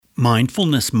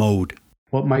Mindfulness mode.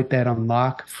 What might that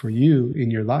unlock for you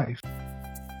in your life?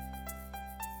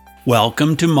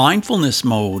 Welcome to Mindfulness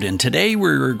Mode, and today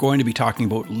we're going to be talking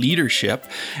about leadership,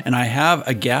 and I have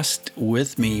a guest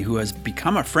with me who has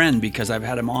become a friend because I've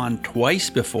had him on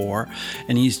twice before,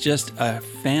 and he's just a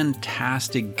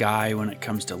fantastic guy when it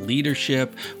comes to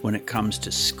leadership, when it comes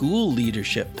to school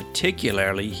leadership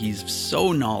particularly. He's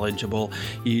so knowledgeable.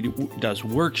 He does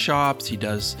workshops, he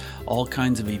does all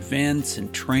kinds of events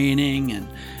and training, and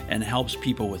helps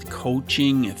people with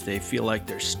coaching if they feel like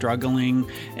they're struggling.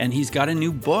 And he's got a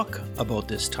new book about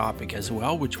this topic as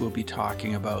well, which we'll be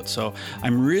talking about. So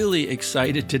I'm really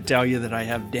excited to tell you that I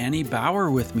have Danny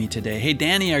Bauer with me today. Hey,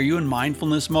 Danny, are you in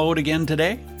mindfulness mode again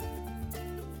today?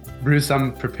 Bruce,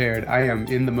 I'm prepared. I am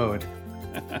in the mode.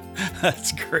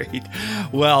 That's great.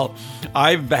 Well,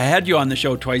 I've had you on the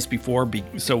show twice before,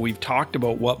 so we've talked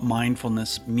about what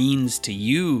mindfulness means to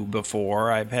you before.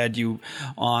 I've had you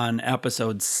on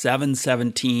episode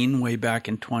 717 way back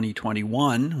in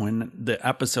 2021 when the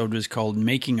episode was called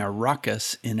Making a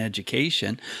Ruckus in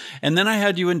Education. And then I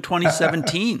had you in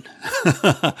 2017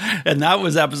 and that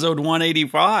was episode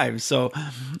 185. So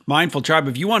Mindful Tribe,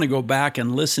 if you want to go back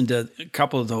and listen to a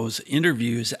couple of those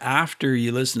interviews after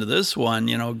you listen to this one,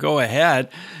 go ahead.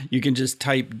 You can just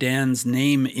type Dan's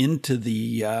name into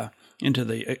the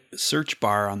search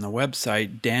bar on the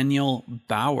website, Daniel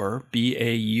Bauer,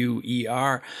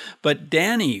 Bauer. But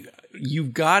Danny,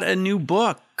 you've got a new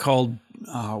book called,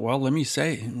 let me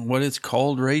say what it's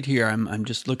called right here. I'm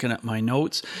just looking at my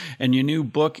notes, and your new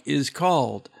book is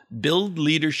called Build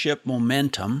Leadership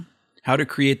Momentum: How to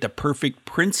Create the Perfect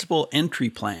Principal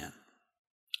Entry Plan.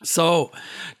 So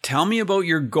tell me about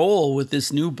your goal with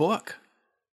this new book.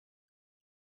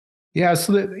 Yeah,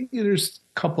 so there's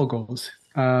a couple goals.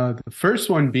 The first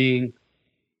one being,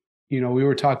 we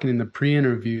were talking in the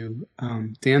pre-interview,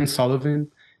 Dan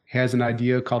Sullivan has an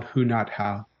idea called Who Not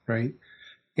How, right?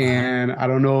 And I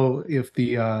don't know if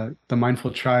the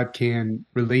Mindful Tribe can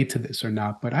relate to this or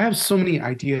not, but I have so many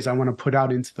ideas I want to put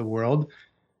out into the world,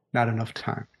 not enough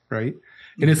time, right?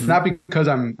 And it's not because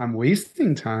I'm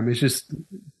wasting time. It's just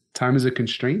time is a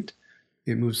constraint.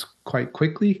 It moves quite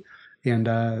quickly,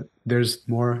 and there's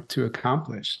more to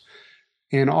accomplish.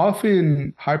 And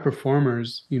often high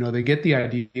performers, they get the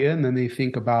idea and then they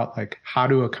think about like how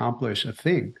to accomplish a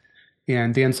thing.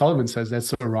 And Dan Sullivan says that's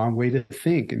the wrong way to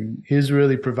think. And his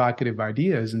really provocative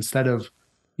idea is, instead of,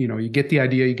 you get the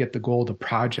idea, you get the goal, the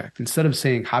project. Instead of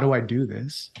saying, how do I do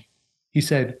this? He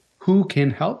said, who can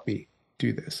help me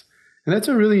do this? And that's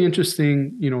a really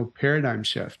interesting, paradigm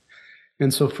shift.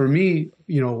 And so for me,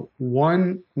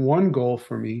 one goal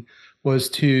for me was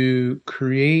to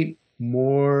create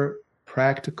more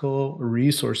practical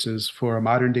resources for a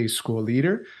modern day school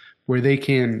leader where they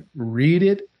can read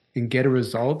it and get a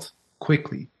result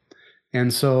quickly.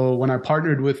 And so when I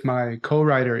partnered with my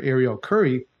co-writer, Ariel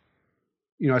Curry,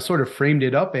 I sort of framed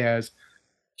it up as,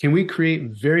 can we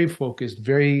create very focused,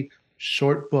 very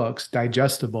short books,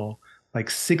 digestible, like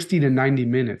 60 to 90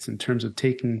 minutes in terms of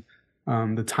taking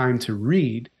the time to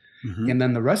read. And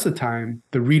then the rest of the time,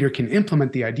 the reader can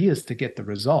implement the ideas to get the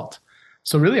result.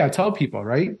 So really, I tell people,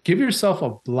 right, give yourself a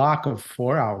block of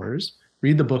 4 hours,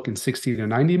 read the book in 60 to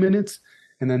 90 minutes,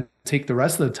 and then take the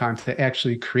rest of the time to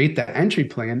actually create the entry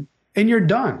plan, and you're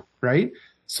done, right?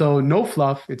 So no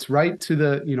fluff. It's right to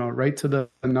the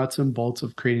nuts and bolts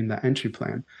of creating the entry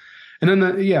plan. And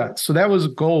then so that was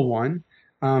goal one,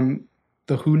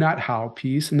 the who, not how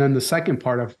piece. And then the second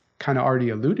part I've kind of already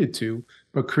alluded to,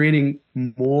 but creating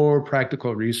more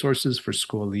practical resources for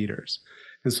school leaders.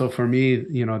 And so for me,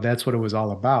 that's what it was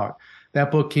all about. That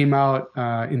book came out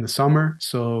in the summer,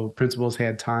 so principals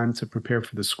had time to prepare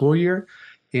for the school year.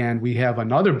 And we have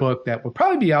another book that will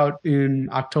probably be out in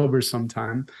October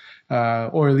sometime,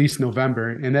 or at least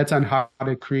November. And that's on how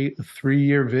to create a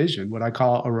 3-year vision, what I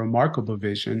call a remarkable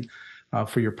vision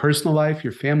for your personal life,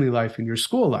 your family life, and your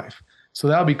school life. So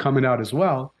that'll be coming out as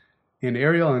well. And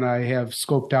Ariel and I have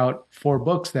scoped out 4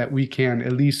 books that we can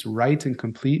at least write and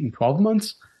complete in 12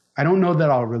 months. I don't know that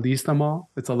I'll release them all.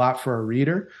 It's a lot for a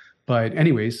reader. But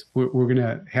anyways, we're going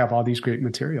to have all these great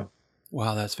material.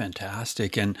 Wow, that's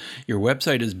fantastic. And your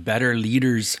website is Better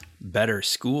Leaders, Better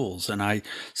Schools. And I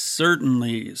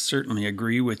certainly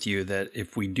agree with you that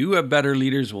if we do have better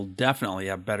leaders, we'll definitely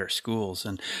have better schools.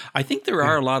 And I think there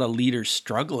are a lot of leaders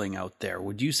struggling out there.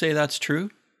 Would you say that's true?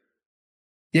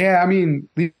 Yeah, I mean,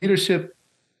 leadership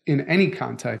in any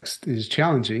context is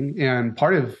challenging, and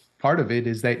part of it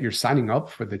is that you're signing up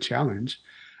for the challenge.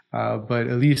 But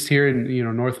at least here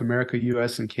in North America,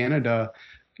 U.S. and Canada,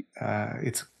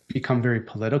 it's become very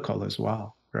political as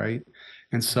well, right?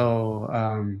 And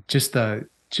so just the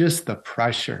just the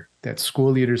pressure that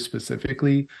school leaders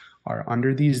specifically are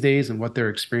under these days and what they're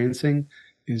experiencing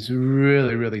is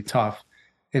really, really tough.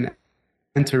 And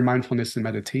enter mindfulness and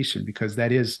meditation because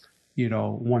that is,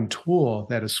 one tool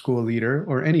that a school leader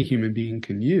or any human being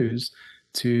can use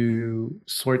to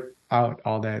sort out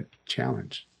all that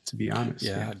challenge, to be honest.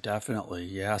 Yeah, Yeah. definitely.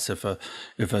 Yes, if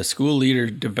a school leader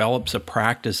develops a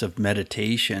practice of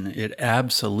meditation, it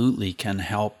absolutely can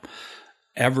help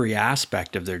every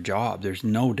aspect of their job. There's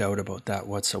no doubt about that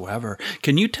whatsoever.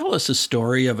 Can you tell us a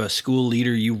story of a school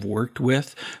leader you've worked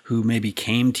with who maybe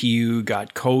came to you,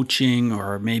 got coaching,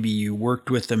 or maybe you worked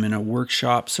with them in a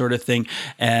workshop sort of thing,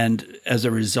 and as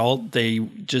a result, they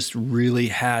just really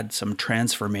had some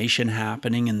transformation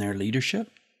happening in their leadership?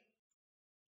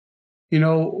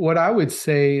 What I would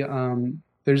say,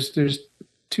 there's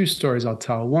two stories I'll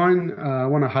tell. One, I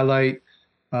want to highlight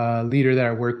a leader that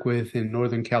I work with in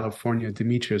Northern California,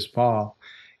 Demetrius Ball,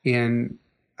 and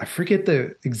I forget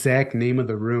the exact name of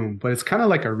the room, but it's kind of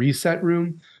like a reset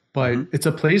room, but Hmm. it's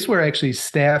a place where actually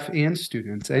staff and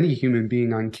students, any human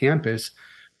being on campus,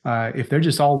 if they're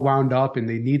just all wound up and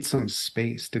they need some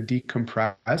space to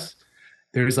decompress,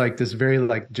 there's like this very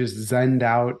like just zenned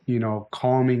out,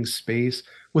 calming space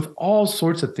with all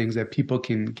sorts of things that people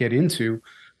can get into,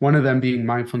 one of them being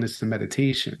mindfulness and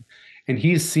meditation. And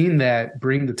he's seen that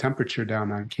bring the temperature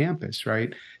down on campus,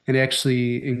 right? And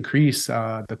actually increase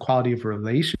the quality of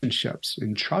relationships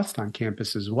and trust on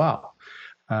campus as well.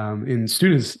 And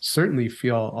students certainly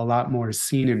feel a lot more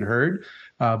seen and heard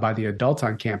by the adults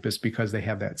on campus because they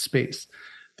have that space.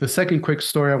 The second quick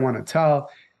story I want to tell,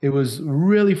 it was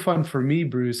really fun for me,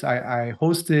 Bruce. I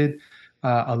hosted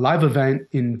a live event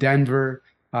in Denver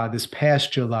this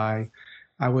past July.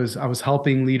 I was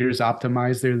helping leaders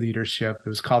optimize their leadership. It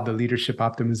was called the Leadership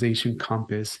Optimization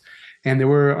Compass, and there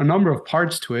were a number of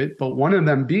parts to it, but one of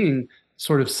them being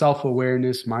sort of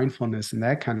self-awareness, mindfulness, and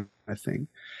that kind of thing.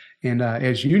 And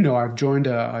as you know, I've joined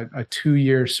a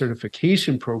 2-year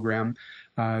certification program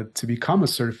to become a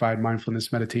certified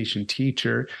mindfulness meditation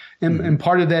teacher. And Hmm.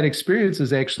 part of that experience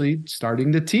is actually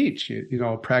starting to teach, a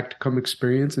practicum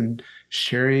experience and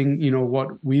sharing, what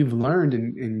we've learned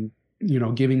and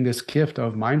giving this gift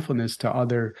of mindfulness to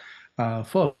other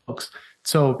folks.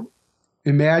 So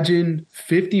imagine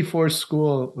 54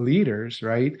 school leaders,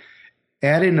 right,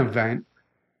 at an event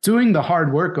doing the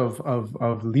hard work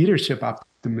of leadership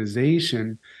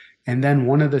optimization, and then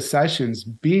one of the sessions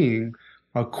being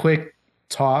a quick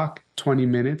talk, 20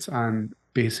 minutes on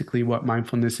basically what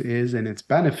mindfulness is and its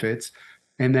benefits,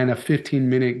 and then a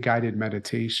 15-minute guided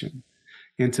meditation.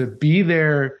 And to be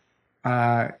there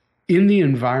uh, in the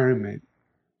environment,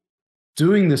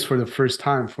 doing this for the first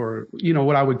time for,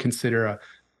 what I would consider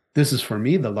this is for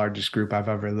me the largest group I've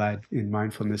ever led in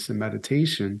mindfulness and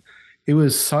meditation. It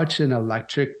was such an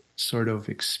electric sort of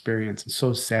experience and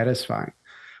so satisfying.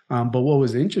 But what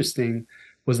was interesting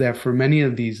was that for many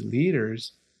of these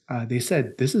leaders, they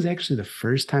said, this is actually the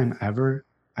first time ever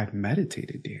I've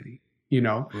meditated, Danny,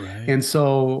 Right. And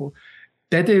so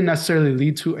that didn't necessarily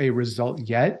lead to a result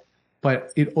yet,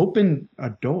 but it opened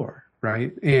a door,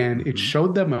 right? And it Hmm.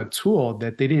 showed them a tool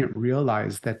that they didn't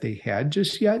realize that they had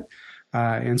just yet.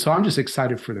 And so I'm just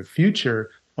excited for the future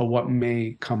of what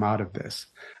may come out of this.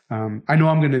 I know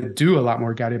I'm going to do a lot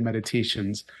more guided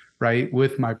meditations, right,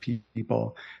 with my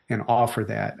people and offer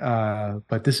that.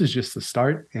 But this is just the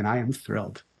start, and I am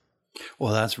thrilled.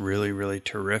 Well, that's really, really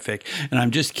terrific. And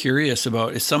I'm just curious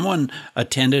about if someone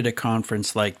attended a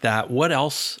conference like that, what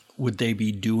else would they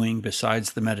be doing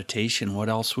besides the meditation? What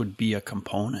else would be a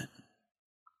component?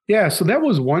 Yeah, so that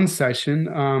was one session.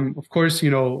 Of course,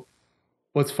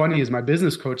 what's funny is my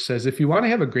business coach says if you want to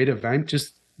have a great event,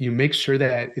 just you make sure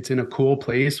that it's in a cool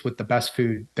place with the best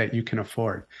food that you can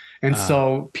afford. And Ah,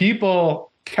 so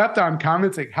people kept on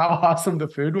commenting how awesome the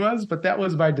food was, but that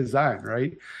was by design,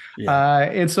 right? yeah.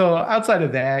 And so outside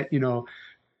of that,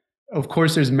 of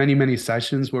course, there's many, many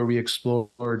sessions where we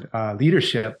explored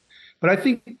leadership. But I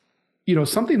think,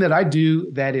 something that I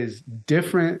do that is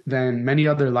different than many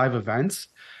other live events.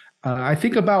 I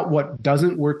think about what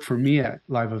doesn't work for me at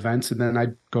live events, and then I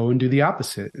go and do the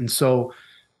opposite. And so,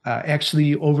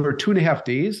 actually, over 2.5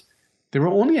 days, there were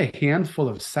only a handful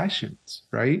of sessions,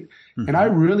 right? And I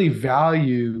Hmm. really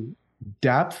value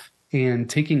depth and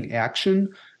taking action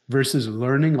versus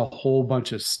learning a whole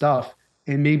bunch of stuff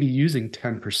and maybe using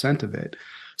 10% of it.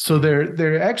 So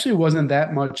there actually wasn't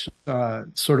that much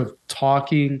sort of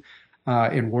talking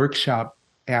and workshop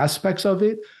aspects of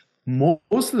it.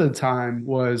 Most of the time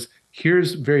was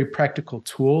here's very practical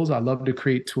tools. I love to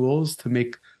create tools to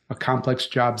make a complex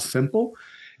job simple.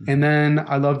 And then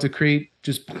I love to create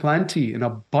just plenty and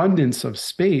abundance of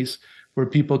space where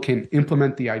people can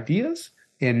implement the ideas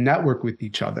and network with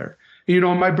each other.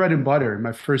 My bread and butter,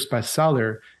 my first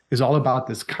bestseller is all about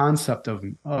this concept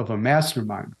of a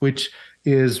mastermind, which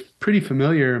is pretty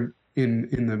familiar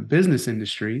in the business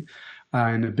industry,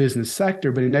 in the business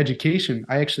sector, but in education,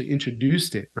 I actually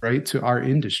introduced it right to our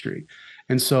industry.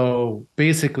 And so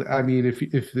basically, I mean,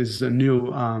 if this is a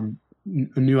new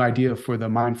idea for the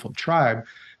mindful tribe,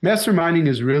 masterminding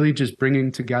is really just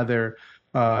bringing together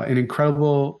an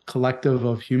incredible collective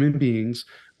of human beings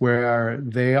where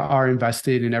they are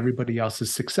invested in everybody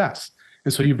else's success.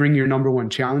 And so you bring your number one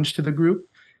challenge to the group,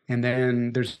 and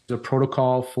then there's a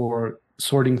protocol for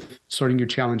sorting your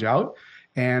challenge out.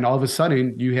 And all of a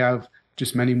sudden, you have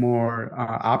just many more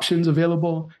options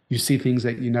available. You see things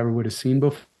that you never would have seen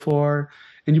before,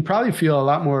 and you probably feel a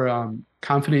lot more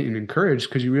confident and encouraged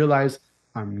because you realize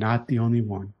I'm not the only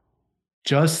one.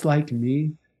 Just like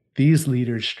me, these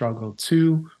leaders struggle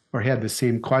too, or had the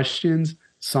same questions.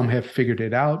 Some have figured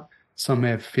it out, some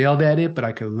have failed at it, but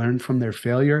I could learn from their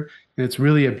failure. And it's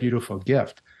really a beautiful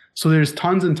gift. So there's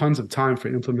tons and tons of time for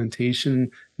implementation,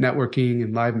 networking,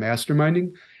 and live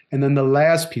masterminding. And then the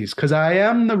last piece, because I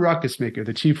am the ruckus maker,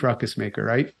 the chief ruckus maker,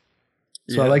 right?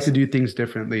 So I like to do things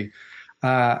differently.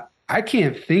 I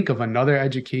can't think of another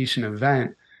education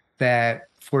event that,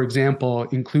 for example,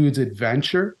 includes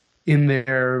adventure in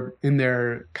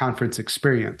their conference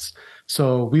experience.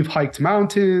 So we've hiked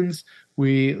mountains.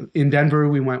 In Denver,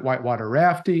 we went whitewater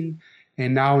rafting.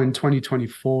 And now in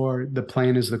 2024, the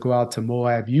plan is to go out to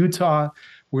Moab, Utah.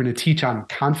 We're going to teach on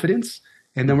confidence,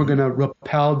 and then we're going to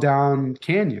rappel down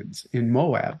canyons in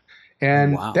Moab.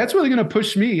 And that's really going to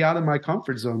push me out of my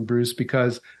comfort zone, Bruce,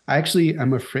 because I actually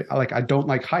am afraid, like I don't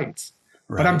like heights,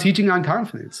 but I'm teaching on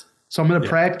confidence. So I'm going to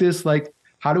practice, like,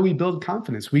 how do we build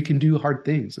confidence? We can do hard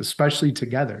things, especially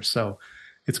together. So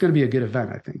it's going to be a good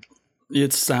event, I think.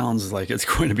 It sounds like it's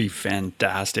going to be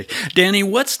fantastic. Danny,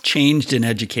 what's changed in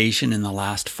education in the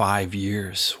last 5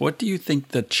 years? What do you think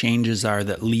the changes are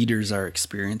that leaders are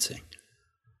experiencing?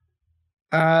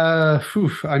 I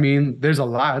mean, there's a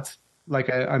lot. Like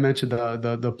I mentioned,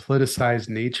 the politicized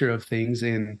nature of things,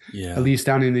 and at least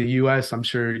down in the U.S., I'm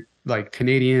sure like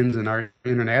Canadians and our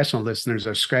international listeners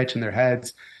are scratching their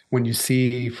heads when you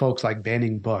see folks like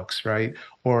banning books, right?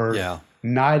 Or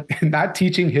not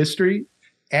teaching history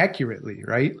accurately,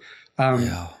 right?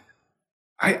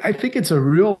 I think it's a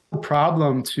real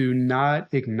problem to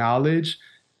not acknowledge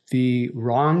the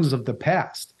wrongs of the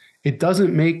past. It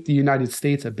doesn't make the United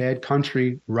States a bad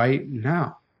country right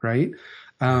now, right?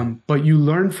 But you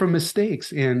learn from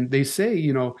mistakes. And they say,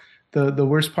 the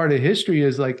worst part of history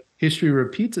is like history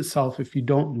repeats itself if you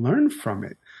don't learn from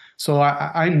it. So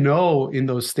I know in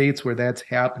those states where that's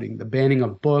happening, the banning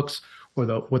of books or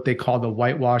what they call the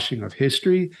whitewashing of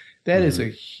history, that is a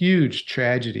huge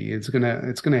tragedy. It's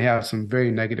gonna have some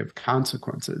very negative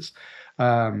consequences.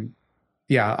 Let's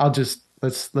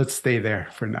stay there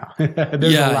for now.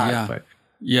 There's a lot, but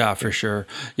for sure.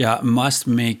 Yeah, it must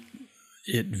make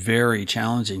it very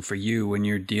challenging for you when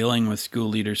you're dealing with school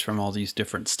leaders from all these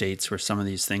different states where some of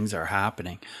these things are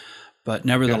happening. But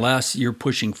nevertheless, you're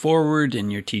pushing forward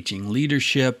and you're teaching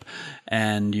leadership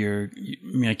and you're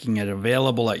making it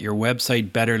available at your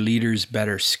website, Better Leaders,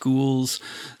 Better Schools.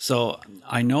 So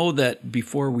I know that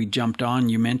before we jumped on,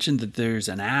 you mentioned that there's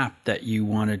an app that you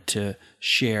wanted to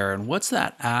share. And what's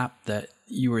that app that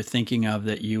you were thinking of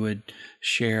that you would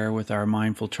share with our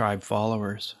Mindful Tribe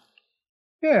followers?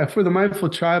 Yeah, for the Mindful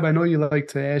Tribe, I know you like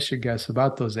to ask your guests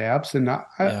about those apps, and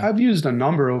I've used a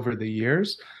number over the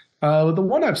years. The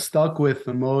one I've stuck with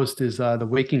the most is the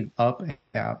Waking Up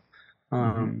app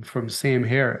from Sam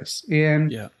Harris. And,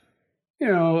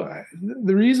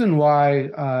 the reason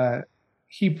why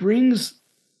he brings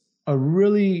a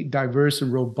really diverse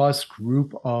and robust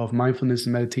group of mindfulness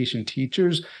and meditation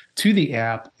teachers to the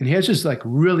app, and he has just like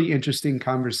really interesting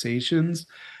conversations.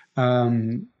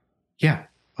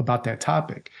 About that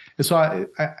topic. And so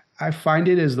I find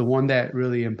it as the one that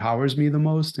really empowers me the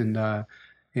most and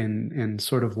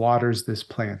sort of waters this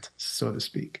plant, so to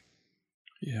speak.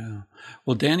 Yeah.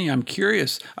 Well, Danny, I'm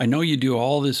curious. I know you do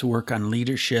all this work on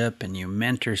leadership and you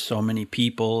mentor so many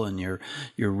people and you're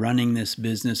running this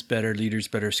business, Better Leaders,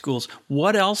 Better Schools.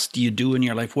 What else do you do in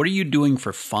your life? What are you doing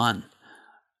for fun?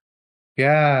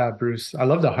 Yeah, Bruce, I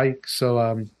love to hike.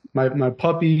 So my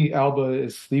puppy Alba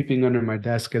is sleeping under my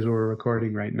desk as we're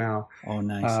recording right now. Oh,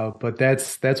 nice. But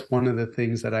that's one of the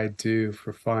things that I do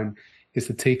for fun is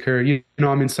to take her.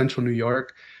 I'm in central New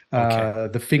York.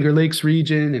 The Finger Lakes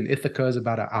region, and Ithaca is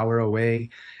about an hour away.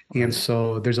 And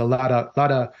so there's a lot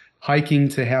of hiking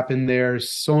to happen there.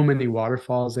 So many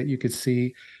waterfalls that you could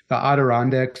see. The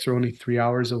Adirondacks are only 3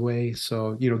 hours away.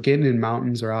 So, getting in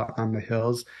mountains or out on the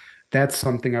hills, that's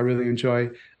something I really enjoy.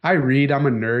 I read, I'm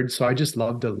a nerd, so I just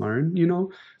love to learn. Yeah.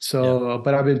 So,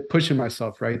 but I've been pushing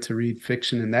myself, right, to read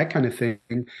fiction and that kind of thing.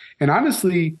 And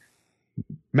honestly,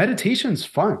 meditation's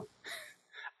fun.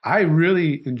 I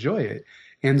really enjoy it.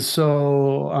 And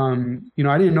so,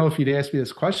 I didn't know if you'd ask me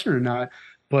this question or not,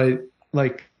 but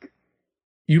like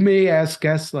you may ask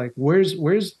guests like, where's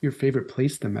your favorite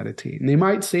place to meditate? And they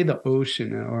might say the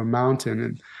ocean or a mountain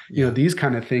and Yeah. these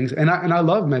kind of things. And I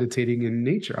love meditating in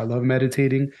nature. I love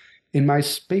meditating in my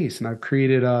space, and I've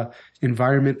created a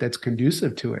environment that's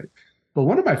conducive to it. But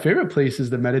one of my favorite places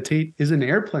to meditate is an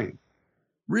airplane.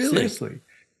 Really? Seriously.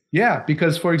 Yeah,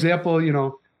 because for example,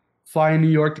 flying New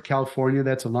York to California,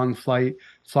 that's a long flight.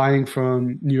 Flying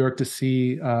from New York to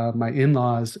see my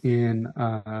in-laws in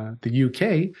the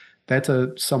UK, that's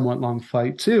a somewhat long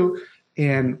flight too.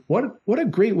 And what a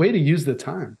great way to use the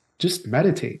time. Just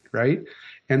meditate, right?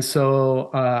 And so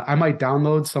I might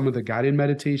download some of the guided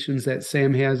meditations that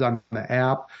Sam has on the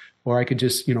app, or I could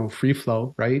just, free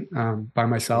flow, right, by Sure.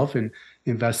 myself and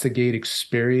investigate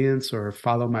experience or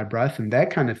follow my breath and that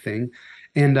kind of thing.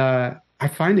 And I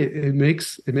find it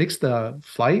makes the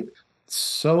flight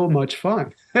so much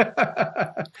fun.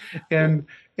 Well,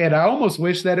 And I almost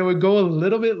wish that it would go a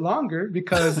little bit longer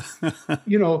because,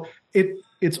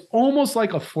 it's almost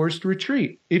like a forced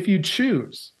retreat if you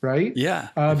choose, right? yeah,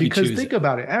 if you Because choose think it.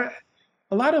 about it.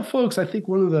 A lot of folks, I think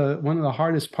one of the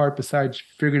hardest part besides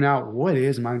figuring out what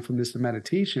is mindfulness and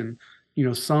meditation,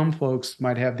 some folks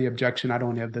might have the objection, I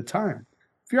don't have the time.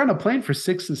 If you're on a plane for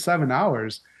 6 to 7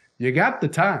 hours, you got the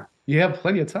time. You have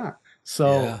plenty of time.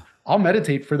 So Yeah. I'll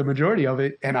meditate for the majority of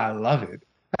it, and I love it.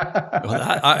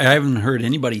 Well, I haven't heard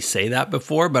anybody say that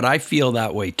before, but I feel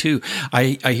that way too.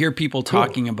 I hear people Cool.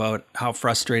 talking about how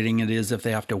frustrating it is if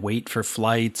they have to wait for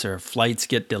flights or flights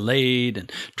get delayed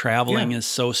and traveling Yeah. is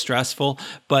so stressful.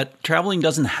 But traveling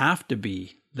doesn't have to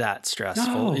be that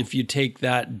stressful No, if you take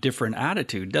that different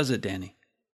attitude, does it, Danny?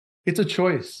 it's a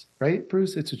choice, right,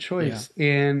 Bruce? It's a Yeah. choice.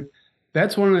 And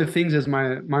that's one of the things as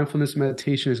my mindfulness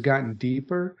meditation has gotten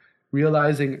deeper,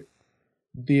 realizing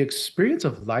the experience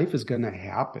of life is going to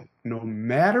happen no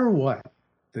matter what,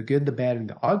 the good, the bad, and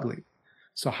the ugly.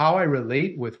 So how I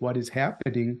relate with what is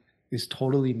happening is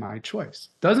totally my choice.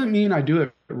 Doesn't mean I do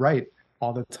it right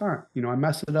all the time. I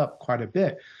mess it up quite a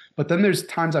bit. But then there's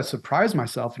times I surprise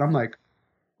myself and I'm like,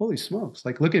 holy smokes,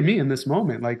 like look at me in this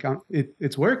moment. Like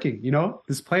it's working,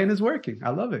 this plan is working. I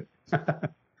love it.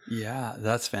 Yeah,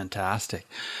 that's fantastic.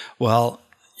 Well,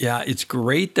 yeah, it's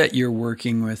great that you're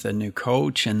working with a new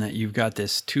coach and that you've got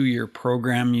this 2-year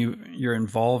program you're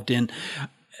involved in.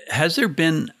 Has there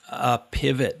been a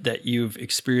pivot that you've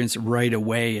experienced right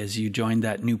away as you joined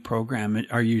that new program?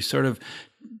 Are you sort of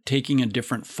taking a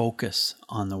different focus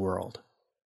on the world?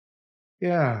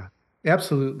 Yeah,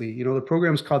 absolutely. The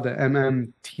program is called the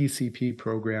MMTCP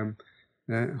program.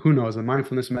 Who knows, a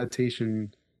mindfulness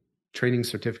meditation training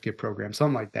certificate program,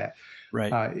 something like that.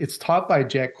 Right. It's taught by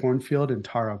Jack Cornfield and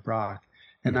Tara Brach,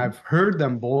 and Hmm. I've heard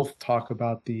them both talk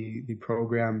about the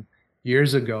program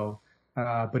years ago,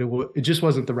 but it just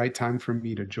wasn't the right time for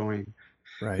me to join.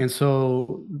 Right. And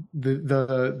so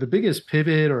the biggest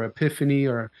pivot or epiphany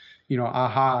or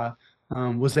aha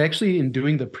was actually in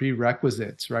doing the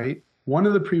prerequisites, right? One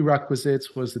of the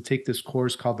prerequisites was to take this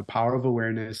course called the Power of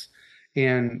Awareness.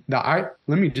 And let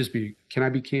me just can I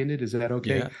be candid? Is that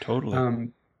okay? Yeah, totally.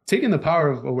 Um, Taking the Power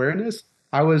of Awareness,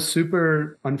 I was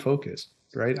super unfocused,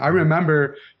 right? I Right.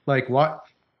 remember like what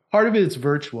part of it is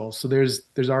virtual, so there's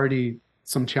already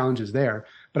some challenges there.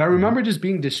 But I Hmm. remember just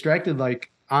being distracted,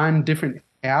 like on different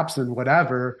apps and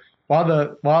whatever, while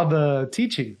the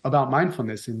teaching about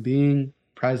mindfulness and being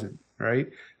present, right,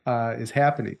 is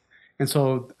happening. And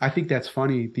so I think that's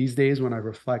funny these days when I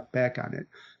reflect back on it.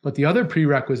 But the other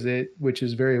prerequisite, which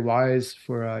is very wise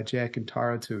for Jack and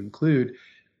Tara to include,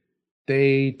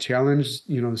 they challenge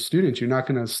the students. You're not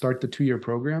going to start the 2-year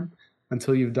program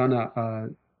until you've done a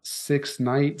 6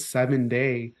 night, 7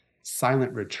 day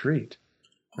silent retreat,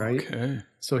 right? Okay.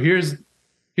 So here's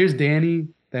Danny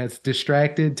that's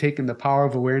distracted, taking the Power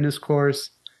of Awareness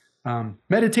course,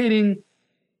 meditating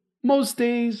most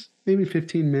days, maybe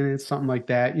 15 minutes, something like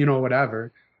that,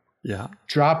 whatever, Yeah.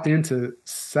 dropped into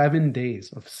 7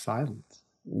 days of silence.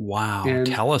 Wow. And,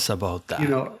 Tell us about you that.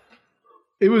 know,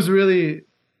 it was really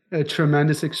a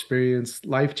tremendous experience,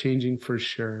 life-changing for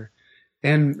sure.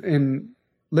 And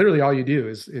literally all you do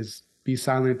is be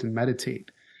silent and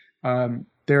meditate.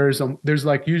 There's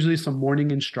like usually some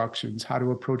morning instructions how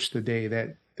to approach the day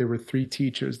that there were 3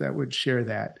 teachers that would share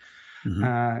that. Hmm.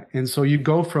 And so you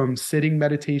go from sitting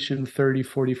meditation, 30,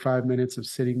 45 minutes of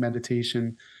sitting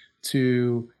meditation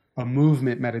to a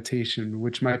movement meditation,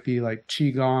 which might be like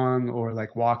qigong or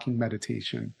like walking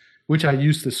meditation, which I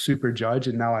used to super judge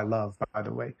and now I love, by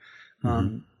the way.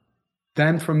 Mm-hmm.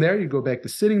 Then from there, you go back to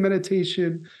sitting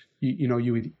meditation.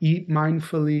 You would eat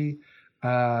mindfully.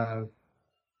 Uh,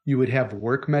 you would have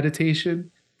work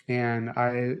meditation. And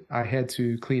I had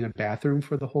to clean a bathroom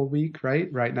for the whole week,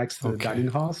 right next to the dining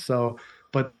hall. So,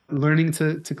 but learning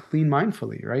to clean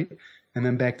mindfully, right? And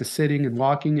then back to sitting and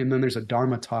walking. And then there's a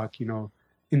Dharma talk,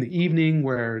 in the evening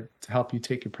where to help you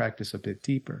take your practice a bit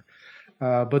deeper.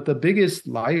 But the biggest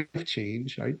life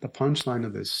change, right? The punchline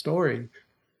of this story,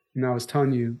 and I was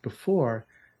telling you before,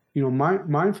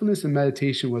 mindfulness and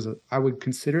meditation I would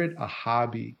consider it a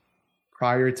hobby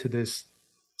prior to this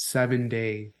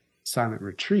 7-day silent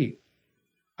retreat.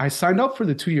 I signed up for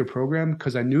the 2-year program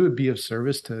because I knew it'd be of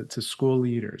service to school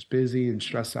leaders, busy and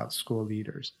stressed out school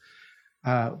leaders.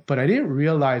 But I didn't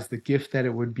realize the gift that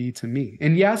it would be to me.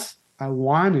 And yes, I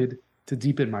wanted to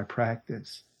deepen my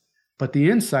practice. But the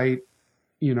insight,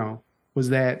 was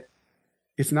that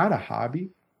it's not a hobby.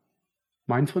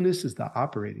 Mindfulness is the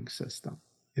operating system.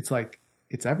 It's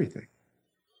everything.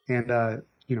 And,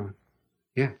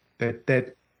 yeah,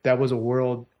 that was a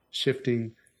world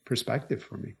shifting perspective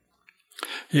for me.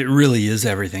 It really is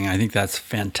everything. I think that's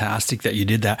fantastic that you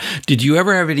did that. Did you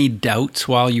ever have any doubts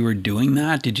while you were doing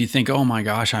that? Did you think, oh my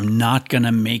gosh, I'm not going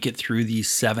to make it through these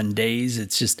 7 days?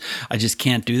 I just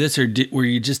can't do this. Or were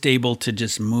you just able to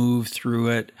just move through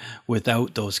it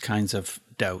without those kinds of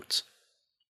doubts?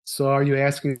 So are you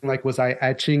asking, like, was I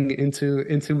etching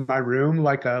into my room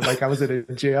like I was in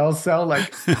a jail cell,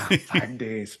 like 5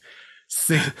 days,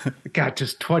 6, God,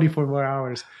 just 24 more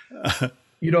hours?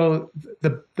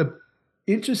 The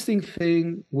interesting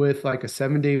thing with like a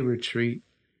 7-day retreat,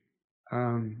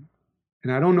 and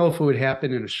I don't know if it would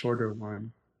happen in a shorter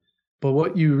one, but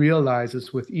what you realize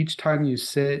is with each time you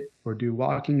sit or do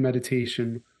walking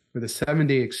meditation or the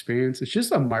 7-day experience, it's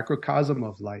just a microcosm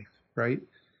of life, right?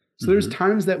 So there's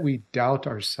times that we doubt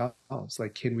ourselves,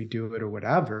 like, can we do it or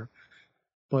whatever?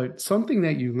 But something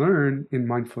that you learn in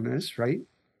mindfulness, right?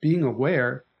 Being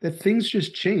aware that things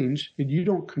just change and you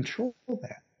don't control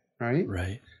that, right?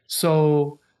 Right.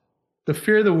 So the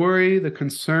fear, the worry, the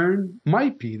concern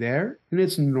might be there and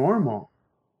it's normal.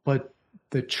 But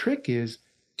the trick is,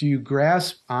 do you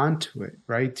grasp onto it,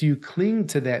 right? Do you cling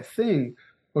to that thing,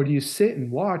 or do you sit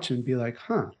and watch and be like,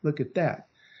 look at that?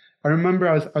 I remember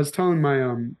I was telling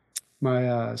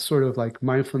my sort of like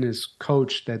mindfulness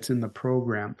coach that's in the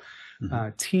program,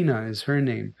 Tina is her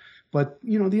name. But,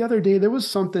 the other day there was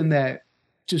something that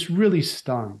just really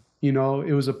stung. It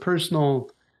was a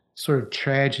personal sort of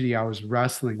tragedy I was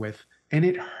wrestling with, and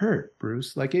it hurt,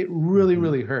 Bruce. Like, it really,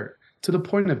 really hurt to the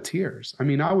point of tears. I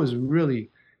mean, I was really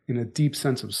in a deep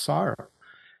sense of sorrow.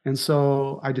 And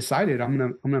so I decided I'm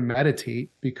gonna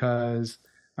meditate because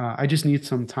I just need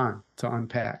some time to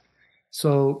unpack.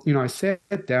 So, I sat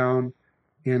down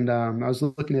and I was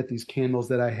looking at these candles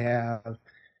that I have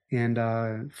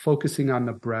and focusing on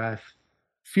the breath,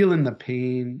 feeling the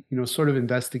pain, sort of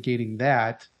investigating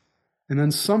that. And then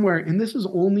somewhere, and this is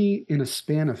only in a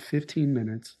span of 15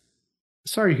 minutes, I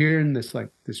started hearing this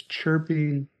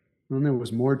chirping, and then there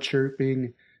was more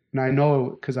chirping. And I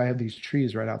know, because I have these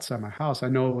trees right outside my house, I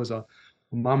know it was a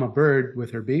mama bird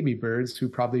with her baby birds who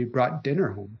probably brought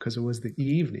dinner home because it was the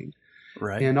evening.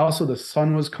 Right. And also the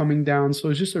sun was coming down. So it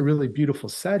was just a really beautiful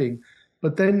setting.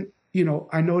 But then,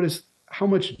 I noticed how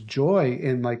much joy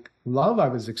and like love I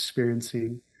was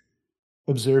experiencing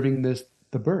observing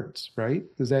the birds, right?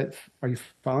 Are you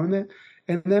following that?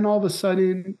 And then all of a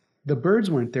sudden the birds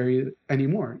weren't there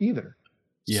anymore either.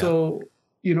 Yeah. So,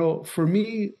 for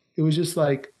me, it was just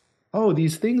like, oh,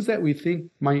 these things that we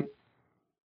think might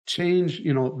change,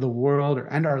 the world or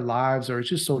end our lives, or it's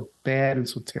just so bad and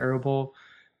so terrible.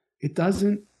 It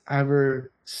doesn't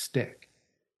ever stick.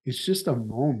 It's just a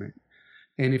moment.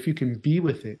 And if you can be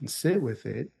with it and sit with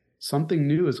it, something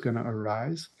new is going to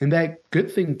arise. And that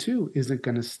good thing too isn't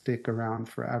going to stick around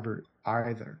forever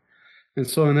either. And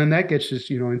then that gets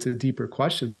just, into deeper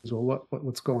questions. Well,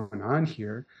 what's going on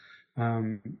here?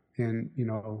 In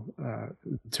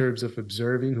terms of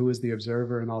observing, who is the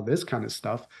observer and all this kind of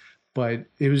stuff. But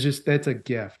it was just, that's a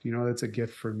gift, that's a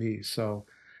gift for me. So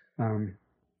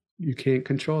you can't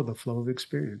control the flow of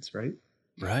experience, right?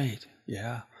 Right.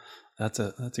 Yeah. That's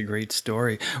a great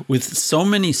story. With so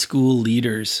many school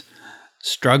leaders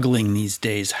struggling these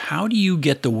days, how do you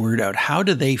get the word out? How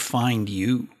do they find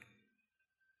you?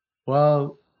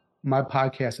 Well, my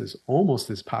podcast is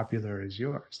almost as popular as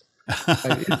yours.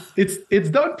 It's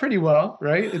done pretty well,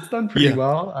 right? It's done pretty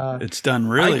well. It's done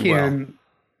really well.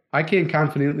 I can't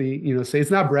confidently, say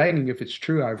it's not bragging if it's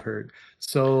true, I've heard.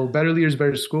 So Better Leaders,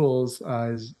 Better Schools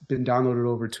has been downloaded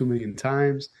over 2 million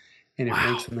times, and it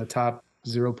ranks Wow. in the top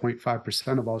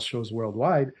 0.5% of all shows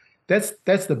worldwide.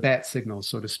 That's the bat signal,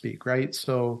 so to speak, right?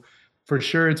 So for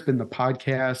sure it's been the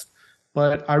podcast,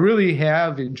 but I really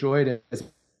have enjoyed it as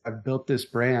I've built this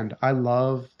brand. I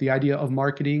love the idea of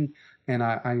marketing, and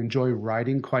I enjoy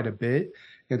writing quite a bit.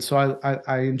 And so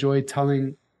I enjoy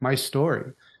telling my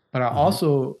story. But I Hmm.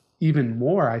 also, even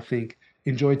more, I think,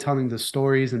 enjoy telling the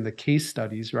stories and the case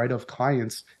studies, right, of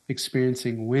clients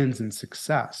experiencing wins and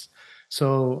success.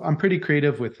 So I'm pretty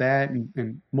creative with that,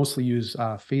 and mostly use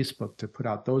Facebook to put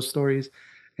out those stories.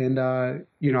 And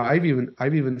I've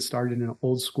even started an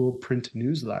old school print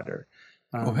newsletter,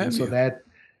 Oh, and have so you? that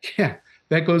yeah,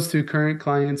 that goes to current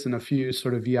clients and a few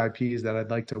sort of VIPs that I'd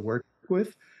like to work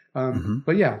with. Hmm.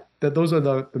 But yeah, those are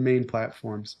the main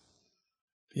platforms.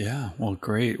 Yeah, well,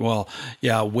 great. Well,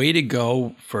 yeah, way to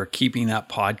go for keeping that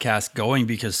podcast going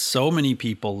because so many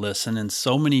people listen and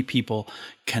so many people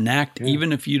connect, Yeah.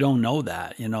 even if you don't know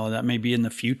that. That may be in the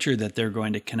future that they're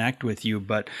going to connect with you,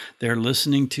 but they're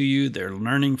listening to you, they're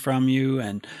learning from you,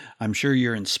 and I'm sure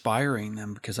you're inspiring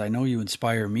them because I know you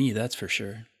inspire me, that's for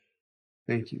sure.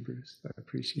 Thank you, Bruce. I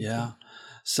appreciate that. Yeah.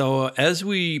 So as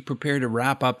we prepare to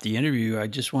wrap up the interview, I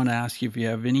just want to ask you if you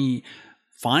have any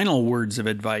final words of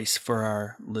advice for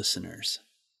our listeners.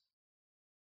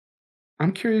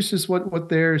 I'm curious just what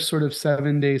their sort of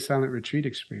 7 day silent retreat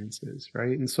experience is,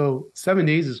 right? And so 7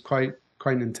 days is quite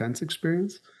an intense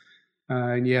experience,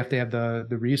 and you have to have the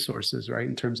resources, right,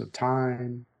 in terms of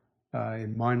time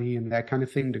and money and that kind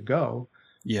of thing to go.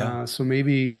 Yeah. So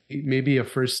maybe a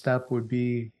first step would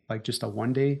be like just a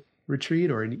 1 day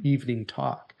retreat or an evening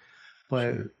talk.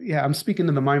 But Sure. yeah, I'm speaking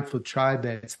to the mindful tribe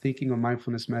that's thinking of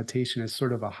mindfulness meditation as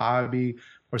sort of a hobby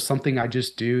or something I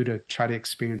just do to try to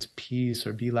experience peace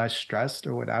or be less stressed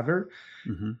or whatever.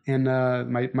 Hmm. And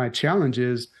my challenge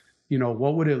is,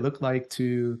 what would it look like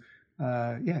to,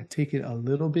 yeah, take it a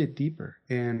little bit deeper,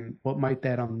 and what might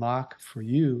that unlock for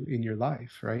you in your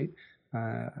life, right?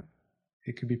 Uh,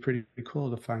 it could be pretty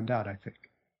cool to find out, I think.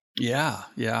 Yeah,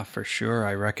 yeah, for sure.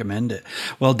 I recommend it.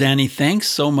 Well, Danny, thanks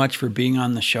so much for being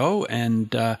on the show.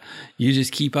 And you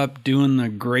just keep up doing the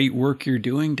great work you're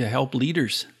doing to help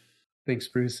leaders. Thanks,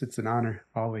 Bruce. It's an honor.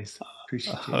 Always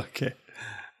appreciate it. Okay.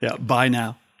 Yeah. Bye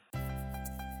now.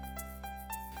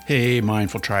 Hey,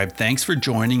 Mindful Tribe, thanks for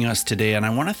joining us today. And I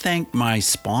want to thank my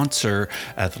sponsor,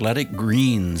 Athletic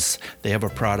Greens. They have a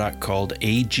product called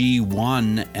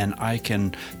AG1, and I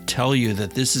can tell you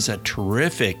that this is a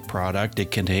terrific product.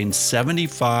 It contains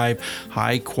 75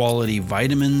 high quality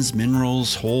vitamins,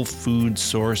 minerals, whole food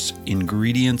source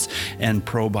ingredients, and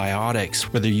probiotics.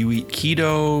 Whether you eat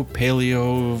keto,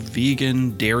 paleo,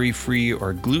 vegan, dairy free,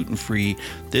 or gluten free,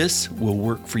 this will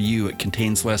work for you. It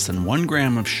contains less than 1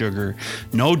 gram of sugar,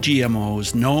 no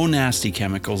GMOs, no nasty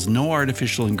chemicals, no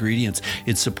artificial ingredients.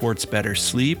 It supports better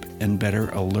sleep and better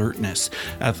alertness.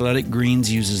 Athletic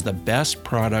Greens uses the best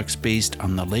products based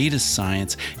on the latest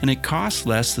science, and it costs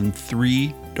less than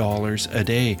 $3 a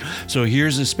day. So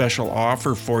here's a special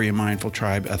offer for you, Mindful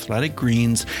Tribe. Athletic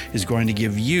Greens is going to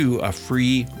give you a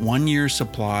free 1-year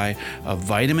supply of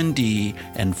vitamin D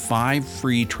and 5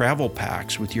 free travel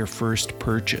packs with your first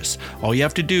purchase. All you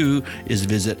have to do is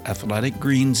visit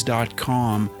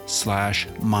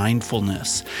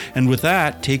athleticgreens.com/mindfulness. And with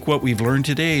that, take what we've learned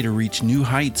today to reach new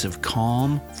heights of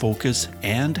calm, focus,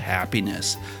 and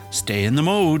happiness. Stay in the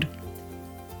mode.